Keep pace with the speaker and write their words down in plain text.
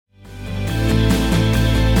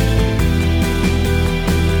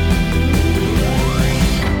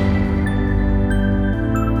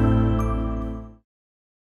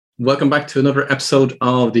Welcome back to another episode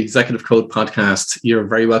of the Executive Code Podcast. You're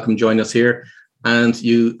very welcome joining us here. And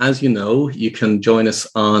as you know, you can join us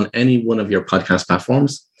on any one of your podcast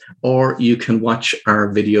platforms, or you can watch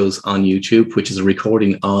our videos on YouTube, which is a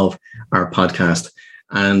recording of our podcast.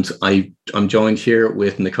 And I'm joined here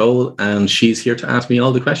with Nicole, and she's here to ask me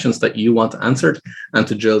all the questions that you want answered and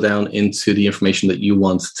to drill down into the information that you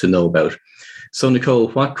want to know about. So, Nicole,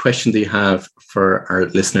 what question do you have for our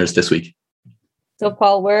listeners this week? So,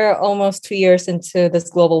 Paul, we're almost 2 years into this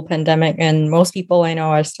global pandemic, and most people I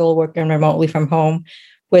know are still working remotely from home,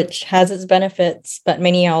 which has its benefits, but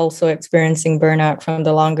many are also experiencing burnout from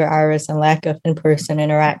the longer hours and lack of in-person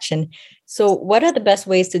interaction. So what are the best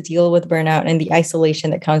ways to deal with burnout and the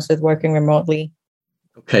isolation that comes with working remotely?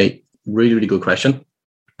 Okay, really, really good question.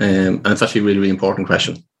 And it's actually a really, really important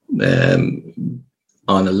question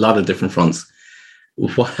on a lot of different fronts.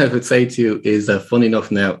 What I would say to you is that, funny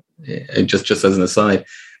enough now, just as an aside,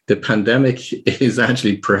 the pandemic is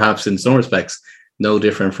actually perhaps in some respects no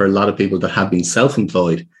different for a lot of people that have been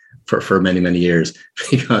self-employed for many, many years,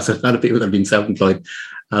 because a lot of people that have been self-employed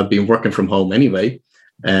have been working from home anyway,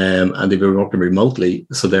 and they've been working remotely.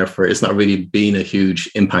 So therefore, it's not really been a huge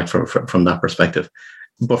impact from that perspective.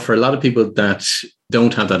 But for a lot of people that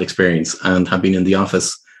don't have that experience and have been in the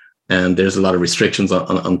office, and there's a lot of restrictions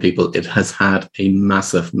on people, it has had a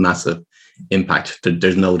massive, massive impact.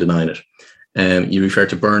 There's no denying it. You refer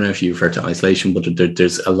to burnout, you refer to isolation, but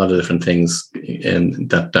there's a lot of different things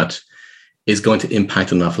that is going to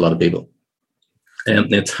impact an awful lot of people.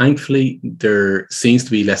 Now, thankfully, there seems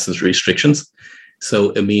to be less restrictions.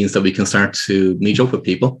 So it means that we can start to meet up with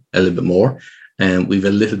people a little bit more. And we've a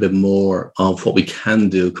little bit more of what we can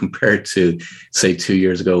do compared to, say, 2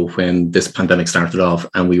 years ago when this pandemic started off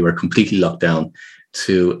and we were completely locked down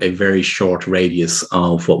to a very short radius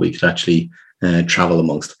of what we could actually travel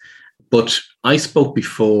amongst. But I spoke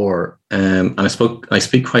before, and I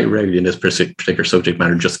speak quite regularly in this particular subject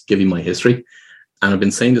matter, just giving my history. And I've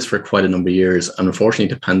been saying this for quite a number of years. And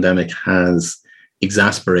unfortunately, the pandemic has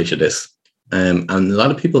exacerbated this. And a lot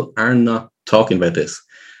of people are not talking about this.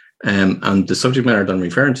 And the subject matter that I'm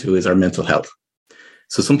referring to is our mental health.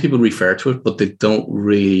 So some people refer to it, but they don't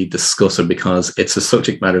really discuss it because it's a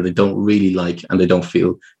subject matter they don't really like and they don't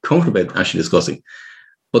feel comfortable actually discussing.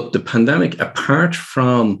 But the pandemic, apart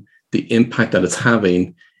from the impact that it's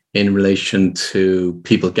having in relation to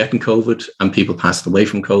people getting COVID and people passing away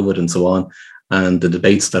from COVID and so on, and the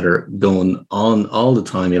debates that are going on all the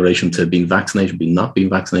time in relation to being vaccinated, being not being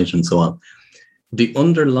vaccinated and so on, the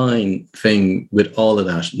underlying thing with all of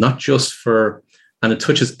that, not just and it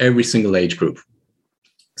touches every single age group.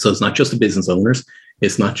 So it's not just the business owners,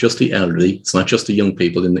 it's not just the elderly, it's not just the young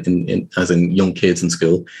people as in young kids in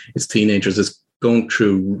school, it's teenagers, it's going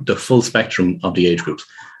through the full spectrum of the age groups.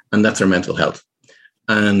 And that's our mental health.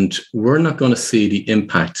 And we're not going to see the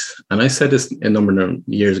impact. And I said this a number of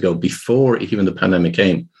years ago, before even the pandemic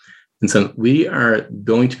came. And so we are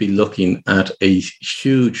going to be looking at a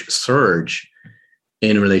huge surge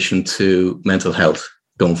in relation to mental health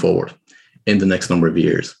going forward in the next number of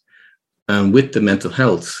years. And with the mental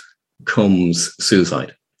health comes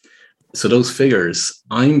suicide. So those figures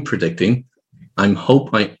I'm predicting, I hope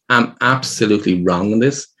I am absolutely wrong on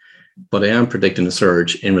this, but I am predicting a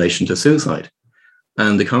surge in relation to suicide.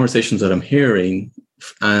 And the conversations that I'm hearing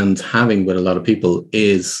and having with a lot of people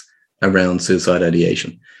is around suicide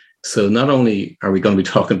ideation. So not only are we going to be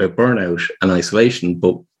talking about burnout and isolation,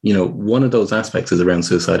 but one of those aspects is around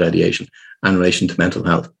suicide ideation and in relation to mental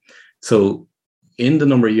health. So in the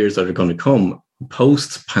number of years that are going to come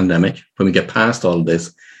post-pandemic, when we get past all of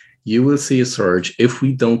this, you will see a surge. If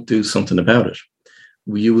we don't do something about it,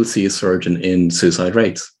 you will see a surge in suicide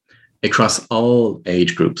rates across all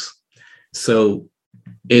age groups. So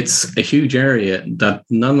it's a huge area that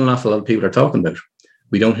not an awful lot of people are talking about.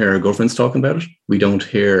 We don't hear our governments talking about it. We don't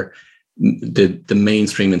hear the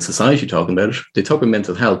mainstream in society talking about it. They talk about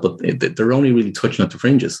mental health, but they're only really touching at the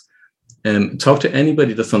fringes. Talk to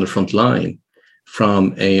anybody that's on the front line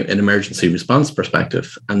from an emergency response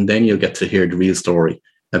perspective, and then you'll get to hear the real story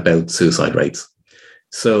about suicide rates.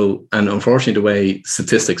 So, and unfortunately, the way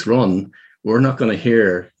statistics run, we're not going to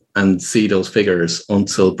hear and see those figures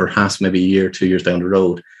until perhaps maybe a year, 2 years down the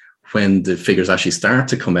road, when the figures actually start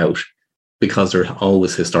to come out, because they're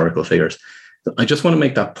always historical figures. I just want to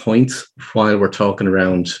make that point while we're talking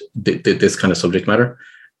around this kind of subject matter,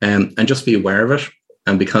 and just be aware of it.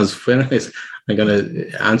 And because when I'm going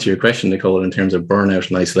to answer your question, Nicole, in terms of burnout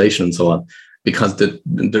and isolation and so on, because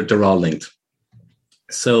they're all linked.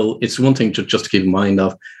 So it's one thing just to keep in mind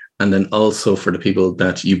of, and then also for the people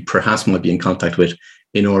that you perhaps might be in contact with,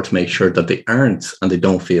 in order to make sure that they aren't and they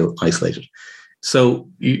don't feel isolated. So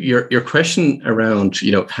your question around,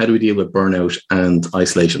 how do we deal with burnout and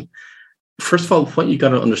isolation? First of all, what you got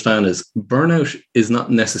to understand is burnout is not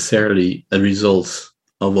necessarily a result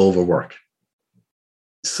of overwork.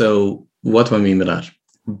 So what do I mean by that?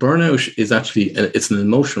 Burnout is actually, it's an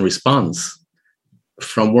emotional response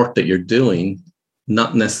from work that you're doing,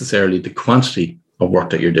 not necessarily the quantity of work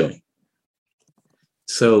that you're doing.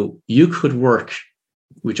 So you could work,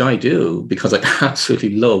 which I do because I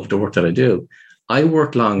absolutely love the work that I do. I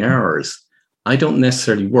work long hours. I don't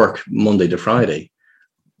necessarily work Monday to Friday.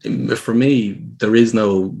 For me, there is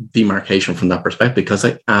no demarcation from that perspective because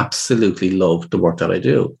I absolutely love the work that I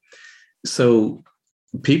do. So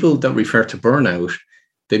people that refer to burnout,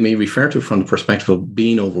 they may refer to it from the perspective of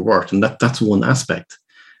being overworked, and that's one aspect.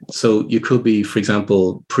 So you could be, for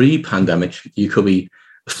example, pre-pandemic, you could be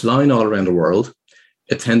flying all around the world,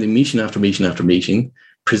 attending meeting after meeting after meeting,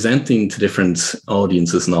 presenting to different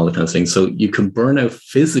audiences and all that kind of thing. So you can burn out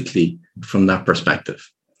physically from that perspective.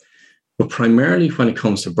 But primarily when it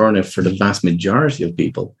comes to burnout, for the vast majority of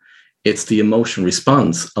people, it's the emotional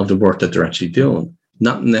response of the work that they're actually doing,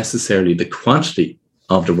 not necessarily the quantity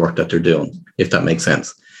of the work that they're doing, if that makes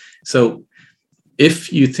sense. So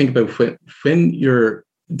if you think about when you're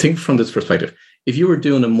think from this perspective, if you were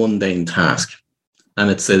doing a mundane task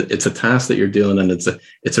and it's a task that you're doing and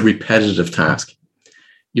it's a repetitive task,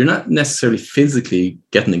 you're not necessarily physically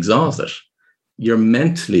getting exhausted. You're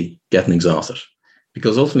mentally getting exhausted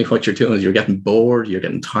because ultimately what you're doing is you're getting bored, you're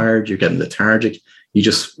getting tired, you're getting lethargic. You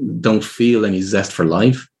just don't feel any zest for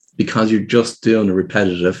life because you're just doing a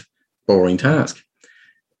repetitive, boring task.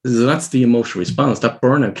 So that's the emotional response. That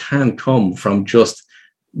burnout can come from just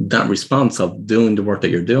that response of doing the work that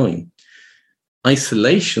you're doing.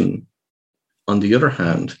 Isolation, on the other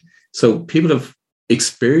hand, so people have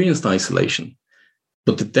experienced isolation,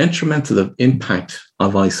 but the detrimental impact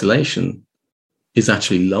of isolation is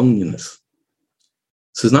actually loneliness.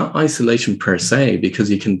 So it's not isolation per se, because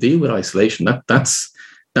you can deal with isolation.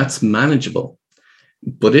 That's manageable.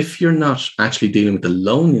 But if you're not actually dealing with the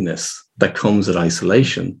loneliness that comes with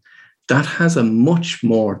isolation, that has a much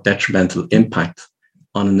more detrimental impact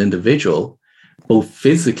on an individual, both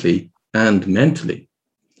physically and mentally.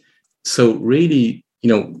 So really,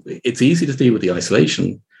 it's easy to deal with the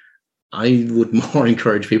isolation. I would more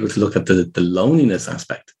encourage people to look at the loneliness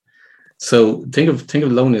aspect. So think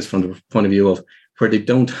of loneliness from the point of view of where they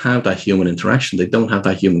don't have that human interaction, they don't have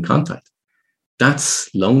that human contact.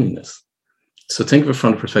 That's loneliness. So think of it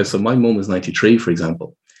from the perspective. So my mum is 93, for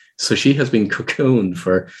example. So she has been cocooned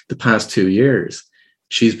for the past 2 years.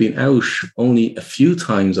 She's been out only a few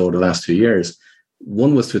times over the last 2 years.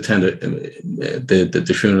 One was to attend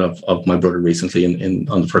the funeral of my brother recently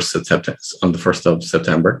on the 1st of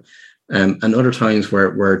September. And other times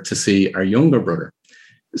were to see our younger brother.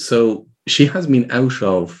 So she has been out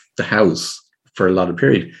of the house for a lot of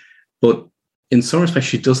period. But in some respects,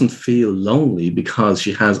 she doesn't feel lonely because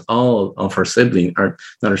she has all of her siblings, or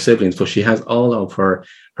not her siblings, but she has all of her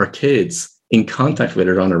kids in contact with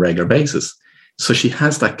her on a regular basis. So she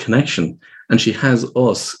has that connection, and she has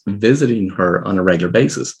us visiting her on a regular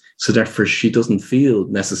basis. So therefore, she doesn't feel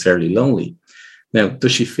necessarily lonely. Now,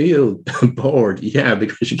 does she feel bored? Yeah,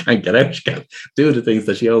 because she can't get out. She can't do the things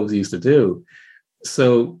that she always used to do.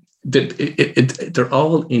 So they're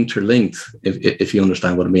all interlinked, if you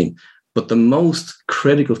understand what I mean. But the most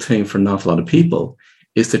critical thing for an awful lot of people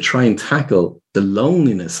is to try and tackle the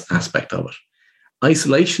loneliness aspect of it.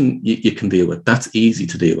 Isolation, you can deal with. That's easy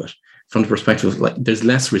to deal with. From the perspective of, like, there's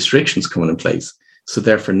less restrictions coming in place. So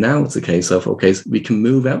therefore now it's a case of, okay, so we can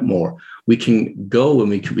move out more. We can go and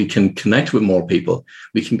we can connect with more people.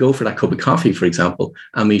 We can go for that cup of coffee, for example,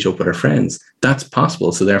 and meet up with our friends. That's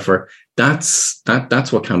possible. So therefore that's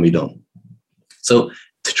what can be done. So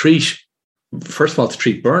first of all, to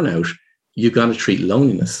treat burnout, you've got to treat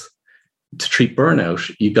loneliness. To treat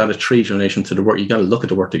burnout, you've got to treat in relation to the work. You've got to look at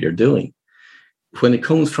the work that you're doing. When it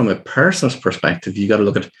comes from a person's perspective, you got to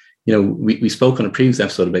look at, we spoke on a previous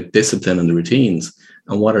episode about discipline and the routines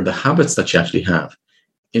and what are the habits that you actually have.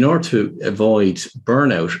 In order to avoid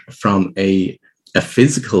burnout from a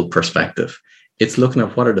physical perspective, it's looking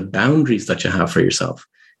at what are the boundaries that you have for yourself.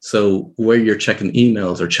 So where you're checking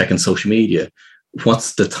emails or checking social media,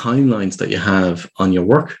 what's the timelines that you have on your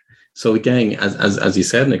work? So again, as you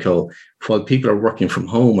said, Nicole, while people are working from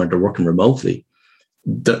home or they're working remotely,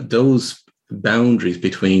 those boundaries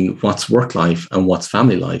between what's work life and what's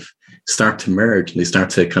family life start to merge, and they start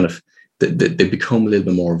to they become a little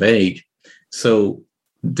bit more vague. So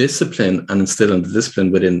discipline and instilling the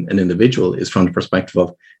discipline within an individual is from the perspective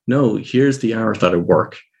of, no, here's the hours that I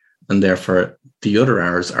work, And therefore, the other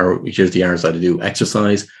hours are, here's the hours that I do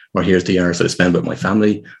exercise, or here's the hours that I spend with my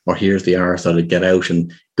family, or here's the hours that I get out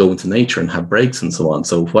and go into nature and have breaks and so on.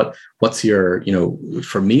 So what's your,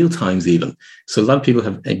 for meal times even. So a lot of people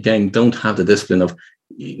have, again, don't have the discipline of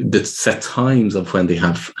the set times of when they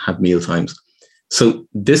have meal times. So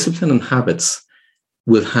discipline and habits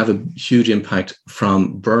will have a huge impact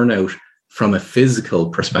from burnout from a physical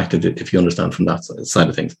perspective, if you understand from that side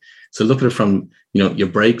of things. So look at it from, your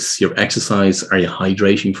breaks, your exercise. Are you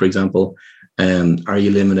hydrating, for example? Are you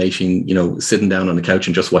eliminating, sitting down on the couch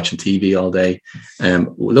and just watching TV all day?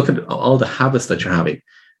 Look at all the habits that you're having.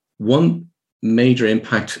 One major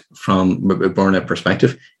impact from a burnout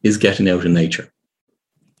perspective is getting out in nature.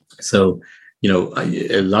 So,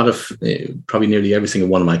 a lot of, probably nearly every single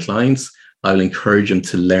one of my clients, I will encourage them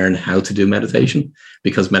to learn how to do meditation,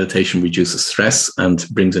 because meditation reduces stress and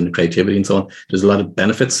brings in creativity and so on. There's a lot of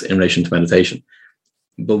benefits in relation to meditation.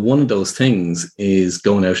 But one of those things is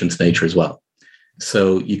going out into nature as well.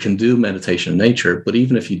 So you can do meditation in nature, but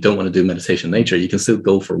even if you don't want to do meditation in nature, you can still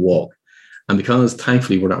go for a walk. And because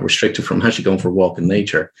thankfully we're not restricted from actually going for a walk in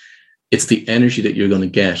nature, it's the energy that you're going to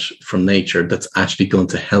get from nature that's actually going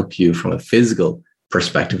to help you from a physical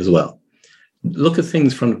perspective as well. Look at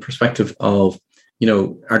things from the perspective of,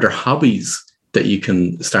 are there hobbies that you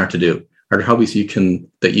can start to do? Are there hobbies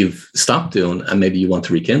that you've stopped doing and maybe you want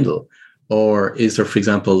to rekindle? Or is there, for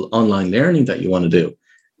example, online learning that you want to do?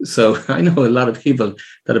 So I know a lot of people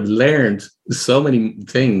that have learned so many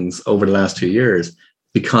things over the last 2 years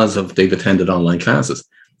because they've attended online classes.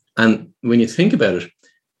 And when you think about it,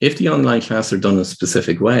 if the online classes are done in a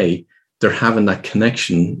specific way, they're having that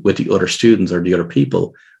connection with the other students or the other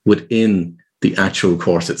people within the actual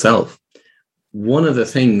course itself. One of the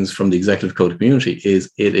things from the executive code community is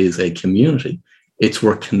it is a community.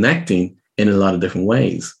 We're connecting in a lot of different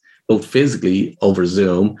ways, both physically over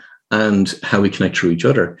Zoom and how we connect through each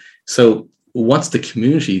other. So what's the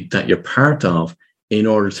community that you're part of in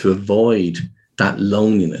order to avoid that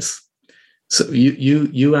loneliness? So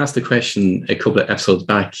you asked the question a couple of episodes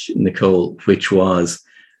back, Nicole, which was,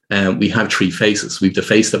 we have three faces. We have the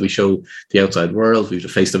face that we show the outside world. We have the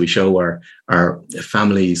face that we show our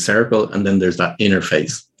family circle. And then there's that inner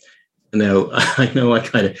face. Now, I know I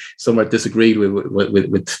kind of somewhat disagreed with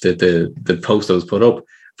the post that was put up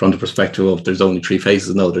from the perspective of there's only three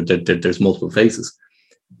faces. No, there's multiple faces.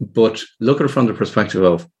 But look at it from the perspective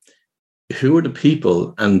of who are the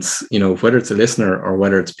people, and whether it's a listener or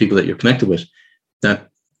whether it's people that you're connected with, that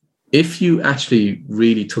if you actually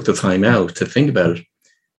really took the time out to think about it,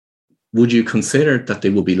 would you consider that they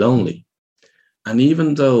will be lonely? And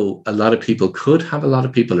even though a lot of people could have a lot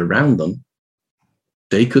of people around them,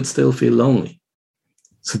 they could still feel lonely.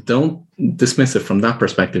 So don't dismiss it from that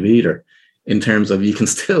perspective either, in terms of you can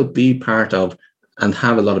still be part of and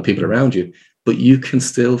have a lot of people around you, but you can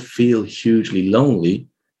still feel hugely lonely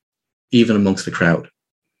even amongst the crowd.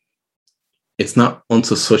 It's not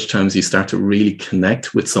until such times you start to really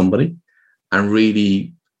connect with somebody and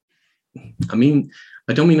really,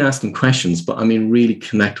 I don't mean asking questions, but I mean really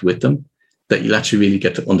connect with them, that you'll actually really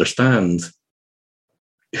get to understand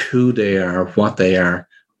who they are, what they're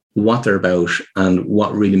about, and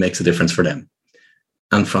what really makes a difference for them.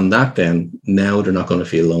 And from that, then, now they're not going to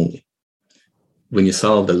feel lonely. When you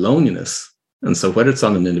solve the loneliness, and so whether it's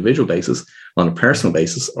on an individual basis, on a personal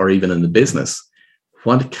basis, or even in the business,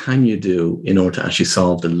 what can you do in order to actually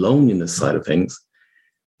solve the loneliness side of things?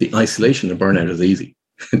 The isolation, the burnout is easy.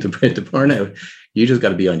 The burnout, you just got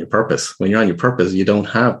to be on your purpose. When you're on your purpose, you don't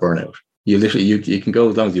have burnout. You literally, you can go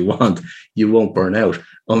as long as you want. You won't burn out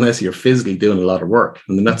unless you're physically doing a lot of work.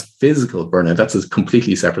 And then that's physical burnout. That's a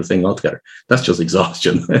completely separate thing altogether. That's just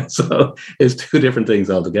exhaustion. So it's two different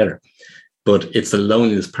things altogether. But it's the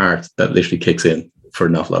loneliness part that literally kicks in for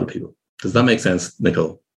an awful lot of people. Does that make sense,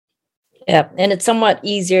 Nicole? Yeah. And it's somewhat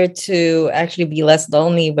easier to actually be less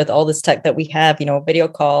lonely with all this tech that we have, video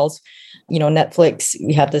calls, Netflix.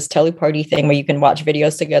 We have this teleparty thing where you can watch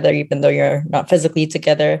videos together, even though you're not physically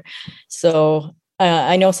together. So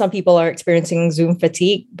I know some people are experiencing Zoom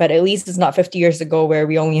fatigue, but at least it's not 50 years ago where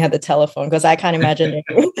we only had the telephone, because I can't imagine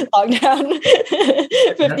lockdown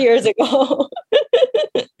 50 years ago.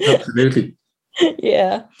 Absolutely.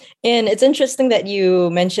 Yeah. And it's interesting that you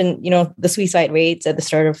mentioned, the suicide rates at the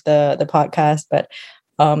start of the podcast. But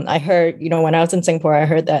I heard, when I was in Singapore, I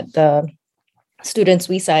heard that the student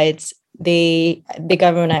suicides, the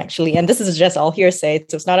government actually, and this is just all hearsay,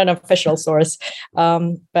 so it's not an official source,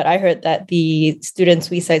 but I heard that the student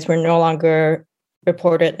suicides were no longer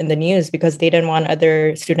reported in the news because they didn't want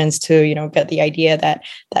other students to, get the idea that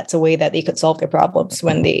that's a way that they could solve their problems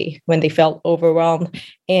when they felt overwhelmed.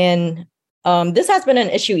 And This has been an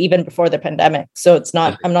issue even before the pandemic. So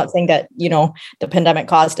I'm not saying that, the pandemic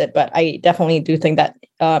caused it, but I definitely do think that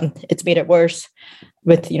it's made it worse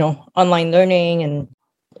with, online learning. And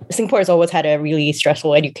Singapore has always had a really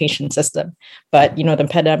stressful education system. But, the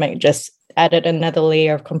pandemic just added another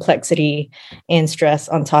layer of complexity and stress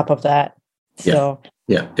on top of that. So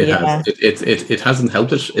has. It hasn't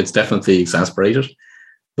helped it. It's definitely exacerbated.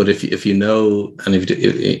 But if you know, and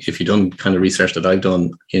if you've done kind of research that I've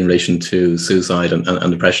done in relation to suicide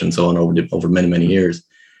and depression and so on over many, many years,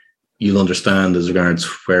 you'll understand as regards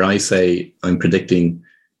where I say I'm predicting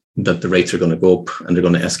that the rates are going to go up and they're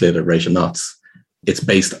going to escalate at a rate of knots. It's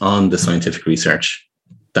based on the scientific research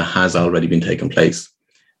that has already been taken place,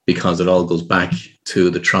 because it all goes back to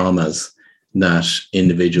the traumas that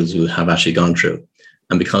individuals will have actually gone through.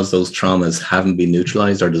 And because those traumas haven't been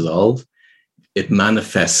neutralized or dissolved, it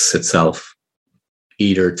manifests itself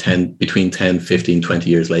either between 10, 15, 20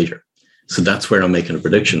 years later. So that's where I'm making a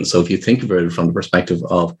prediction. So if you think about it from the perspective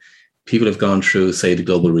of people have gone through, say, the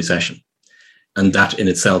global recession, and that in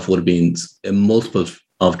itself would have been a multiple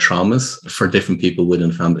of traumas for different people within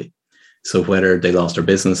the family. So whether they lost their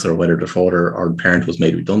business, or whether their father or parent was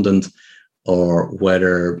made redundant, or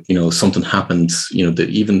whether, something happened, that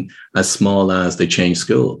even as small as they changed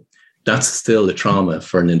school, that's still a trauma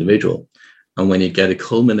for an individual. And when you get a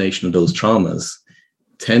culmination of those traumas,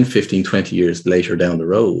 10, 15, 20 years later down the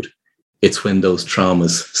road, it's when those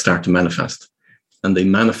traumas start to manifest. And they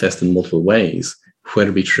manifest in multiple ways,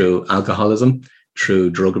 whether it be through alcoholism, through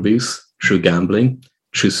drug abuse, through gambling,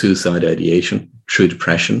 through suicide ideation, through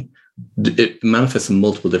depression. It manifests in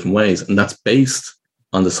multiple different ways. And that's based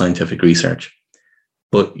on the scientific research.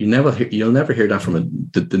 But you'll never hear that from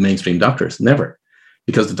the mainstream doctors, never.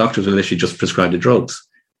 Because the doctors will literally just prescribe the drugs.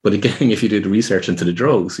 But again, if you do the research into the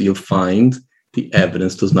drugs, you'll find the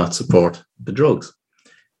evidence does not support the drugs.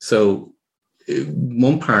 So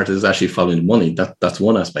one part is actually following the money. That's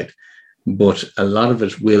one aspect. But a lot of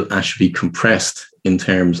it will actually be compressed in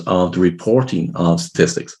terms of the reporting of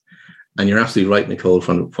statistics. And you're absolutely right, Nicole,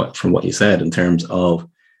 from what you said, in terms of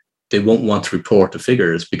they won't want to report the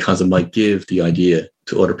figures because it might give the idea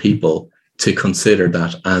to other people to consider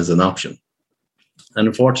that as an option. And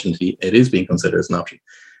unfortunately, it is being considered as an option.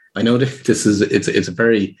 I know that it's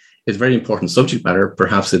a very important subject matter.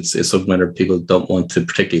 Perhaps it's a subject matter people don't want to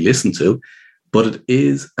particularly listen to, but it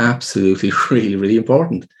is absolutely really, really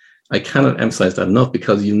important. I cannot emphasize that enough,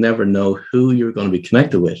 because you never know who you're going to be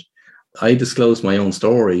connected with. I disclosed my own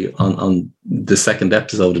story on the second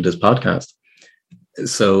episode of this podcast.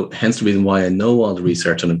 So hence the reason why I know all the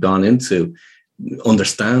research and have gone into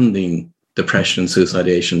understanding depression and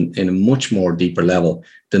suicidation in a much more deeper level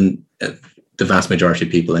than the vast majority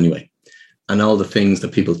of people anyway. And all the things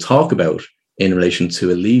that people talk about in relation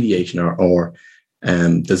to alleviating or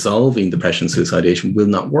dissolving depression and suicidation will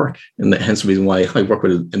not work. And hence the reason why I work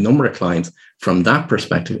with a number of clients from that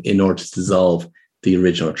perspective in order to dissolve the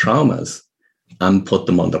original traumas and put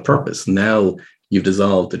them on the purpose. Now you've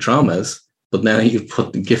dissolved the traumas, but now you've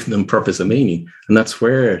given them purpose and meaning. And that's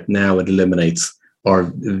where now it eliminates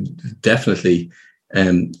or definitely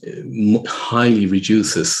highly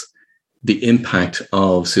reduces the impact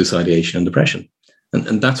of suicidation and depression.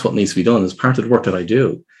 And that's what needs to be done as part of the work that I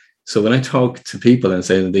do. So when I talk to people and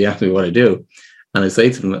say, they ask me what I do, and I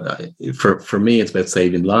say to them, for me, it's about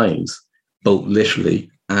saving lives, both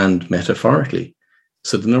literally and metaphorically.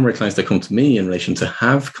 So the number of clients that come to me in relation to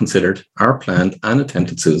have considered or planned and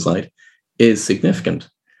attempted suicide is significant.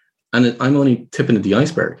 And I'm only tipping of the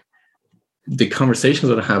iceberg. The conversations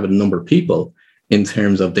that I have with a number of people in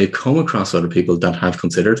terms of they've come across other people that have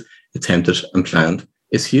considered, attempted and planned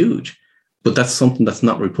is huge. But that's something that's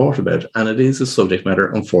not reported about. And it is a subject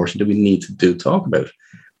matter, unfortunately, we need to talk about.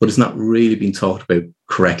 But it's not really being talked about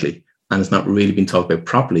correctly. And it's not really being talked about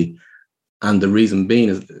properly. And the reason being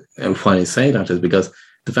is, and why I say that is because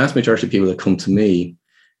the vast majority of people that come to me,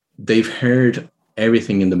 they've heard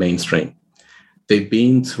everything in the mainstream. They've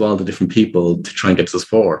been to all the different people to try and get to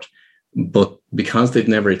support. But because they've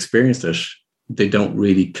never experienced it, they don't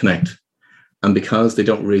really connect. And because they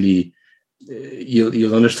don't really,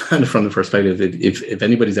 you'll understand from the perspective, if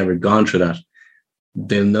anybody's ever gone through that,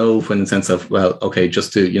 they'll know when in the sense of, well, okay,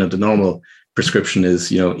 just to, the normal prescription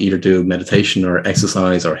is, either do meditation or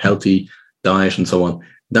exercise or healthy diet and so on.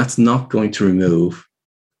 That's not going to remove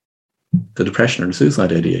the depression or the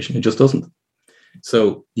suicide ideation. It just doesn't.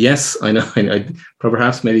 So yes, I know.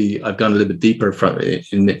 Perhaps maybe I've gone a little bit deeper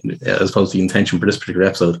as opposed to the intention for this particular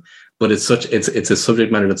episode. But it's a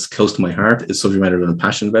subject matter that's close to my heart. It's a subject matter that I'm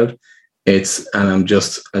passionate about. And I'm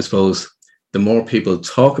just, I suppose, the more people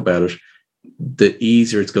talk about it, the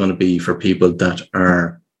easier it's going to be for people that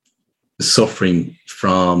are suffering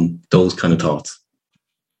from those kind of thoughts.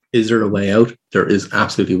 Is there a way out? There is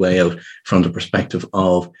absolutely a way out from the perspective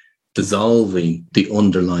of dissolving the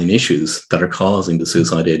underlying issues that are causing the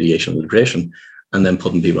suicide, ideation, and depression, and then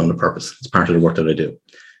putting people on a purpose. It's part of the work that I do.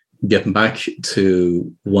 Getting back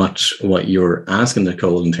to what you're asking,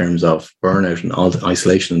 Nicole, in terms of burnout and all the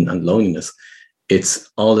isolation and loneliness,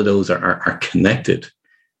 it's all of those are connected.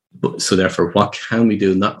 So therefore, what can we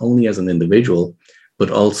do not only as an individual,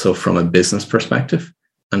 but also from a business perspective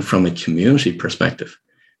and from a community perspective?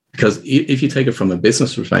 Because if you take it from a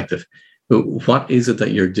business perspective, what is it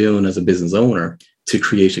that you're doing as a business owner to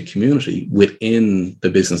create a community within the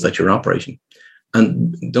business that you're operating?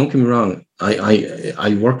 And don't get me wrong,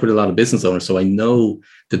 I work with a lot of business owners, so I know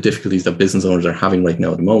the difficulties that business owners are having right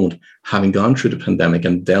now at the moment, having gone through the pandemic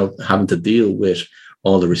and having to deal with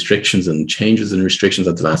all the restrictions and changes and restrictions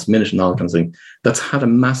at the last minute and all kinds of things. That's had a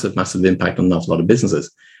massive, massive impact on an awful lot of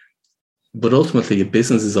businesses. But ultimately, a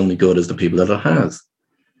business is only good as the people that it has.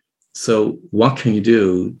 So what can you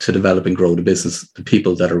do to develop and grow the business, the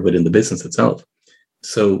people that are within the business itself?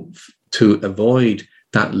 So to avoid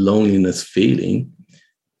that loneliness feeling,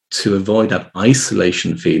 to avoid that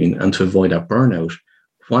isolation feeling, and to avoid that burnout,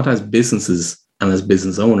 what as businesses and as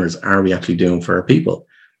business owners are we actually doing for our people?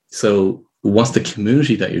 So what's the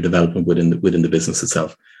community that you're developing within the business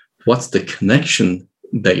itself? What's the connection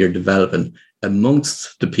that you're developing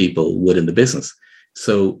amongst the people within the business?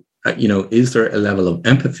 So, is there a level of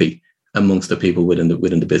empathy amongst the people within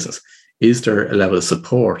the business? Is there a level of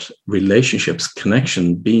support, relationships,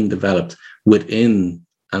 connection being developed within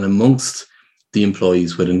and amongst the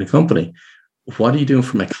employees within the company? What are you doing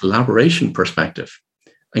from a collaboration perspective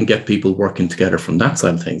and get people working together from that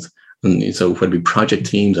side of things? And so whether it be project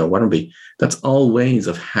teams or whatever it be, that's all ways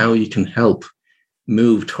of how you can help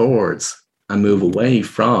move towards and move away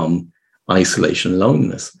from isolation and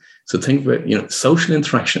loneliness. So think about, social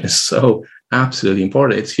interaction is so absolutely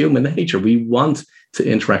important. It's human nature. We want to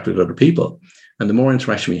interact with other people. And the more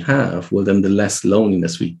interaction we have, well, then the less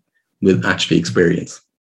loneliness we will actually experience.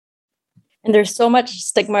 And there's so much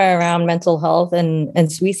stigma around mental health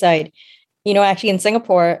and suicide. Actually in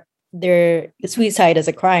Singapore, suicide is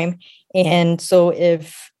a crime. And so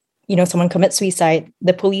if, someone commits suicide,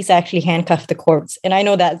 the police actually handcuff the corpse. And I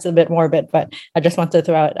know that's a bit morbid, but I just want to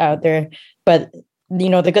throw it out there. But,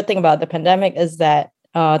 the good thing about the pandemic is that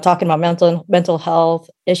talking about mental health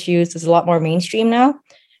issues is a lot more mainstream now,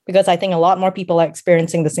 because I think a lot more people are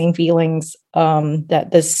experiencing the same feelings that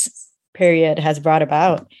this period has brought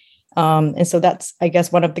about. And so that's, I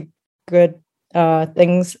guess, one of the good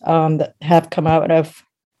things that have come out of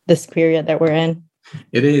this period that we're in.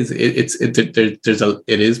 It is. It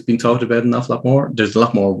is being talked about an awful lot more. There's a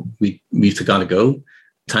lot more we've got to go.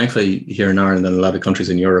 Thankfully, here in Ireland and a lot of countries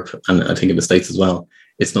in Europe, and I think in the States as well,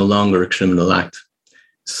 it's no longer a criminal act.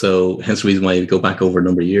 So hence the reason why you go back over a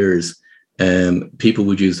number of years, people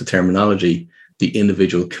would use the terminology, the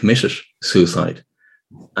individual committed suicide.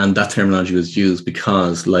 And that terminology was used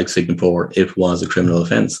because, like Singapore, it was a criminal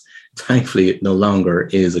offence. Thankfully, it no longer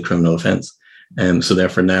is a criminal offence. So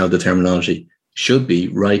therefore now the terminology should be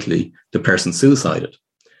rightly the person suicided.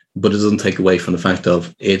 But it doesn't take away from the fact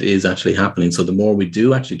of it is actually happening. So the more we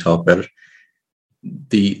do actually talk about it,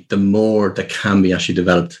 the more that can be actually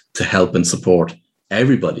developed to help and support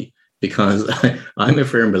everybody. Because I'm a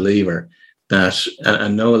firm believer that, and I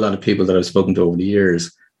know a lot of people that I've spoken to over the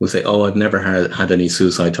years will say, oh, I've never had any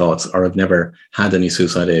suicide thoughts, or I've never had any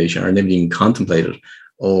suicide ideation, or I've never even contemplated,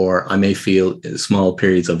 or I may feel small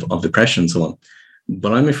periods of depression and so on.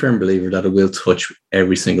 But I'm a firm believer that it will touch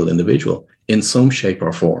every single individual in some shape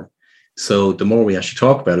or form. So the more we actually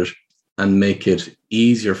talk about it and make it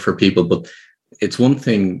easier for people, but it's one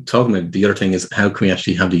thing talking about it, the other thing is how can we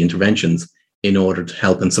actually have the interventions in order to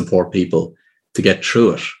help and support people to get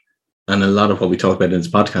through it. And a lot of what we talk about in this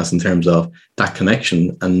podcast in terms of that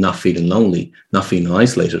connection and not feeling lonely, not feeling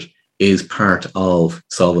isolated, is part of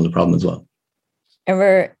solving the problem as well. And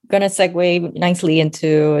we're going to segue nicely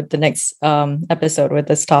into the next episode with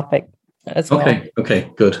this topic as well.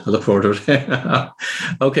 Okay, good. I look forward to it.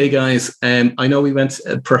 Okay, guys. I know we went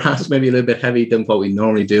perhaps maybe a little bit heavy than what we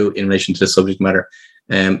normally do in relation to the subject matter.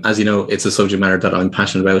 As you know, it's a subject matter that I'm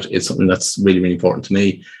passionate about. It's something that's really, really important to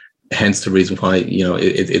me. Hence the reason why,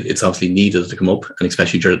 it's obviously needed to come up, and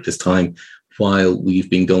especially during this time while we've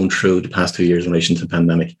been going through the past 2 years in relation to the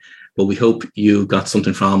pandemic. But we hope you got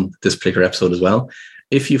something from this particular episode as well.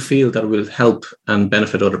 If you feel that it will help and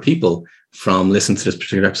benefit other people from listening to this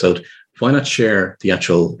particular episode, why not share the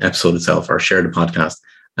actual episode itself or share the podcast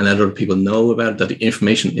and let other people know about it, that the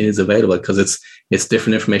information is available, because it's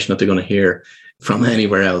different information that they're going to hear from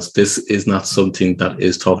anywhere else. This is not something that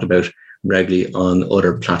is talked about regularly on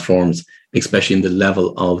other platforms, especially in the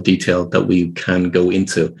level of detail that we can go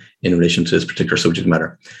into in relation to this particular subject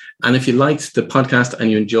matter. And if you liked the podcast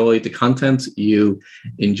and you enjoy the content, you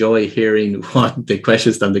enjoy hearing what the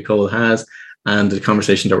questions that Nicole has and the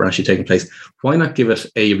conversation that we're actually taking place, why not give it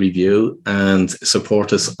a review and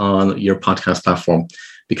support us on your podcast platform?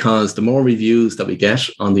 Because the more reviews that we get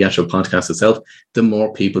on the actual podcast itself, the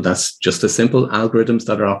more people, that's just as simple, algorithms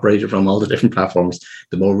that are operated from all the different platforms,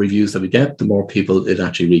 the more reviews that we get, the more people it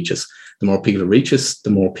actually reaches. The more people it reaches,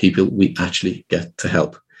 the more people we actually get to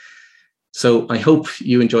help. So I hope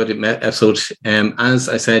you enjoyed the episode. As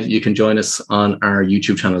I said, you can join us on our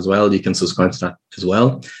YouTube channel as well. You can subscribe to that as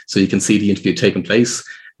well, so you can see the interview taking place,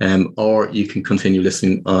 or you can continue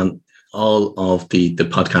listening on all of the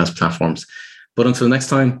podcast platforms. But until next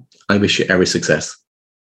time, I wish you every success.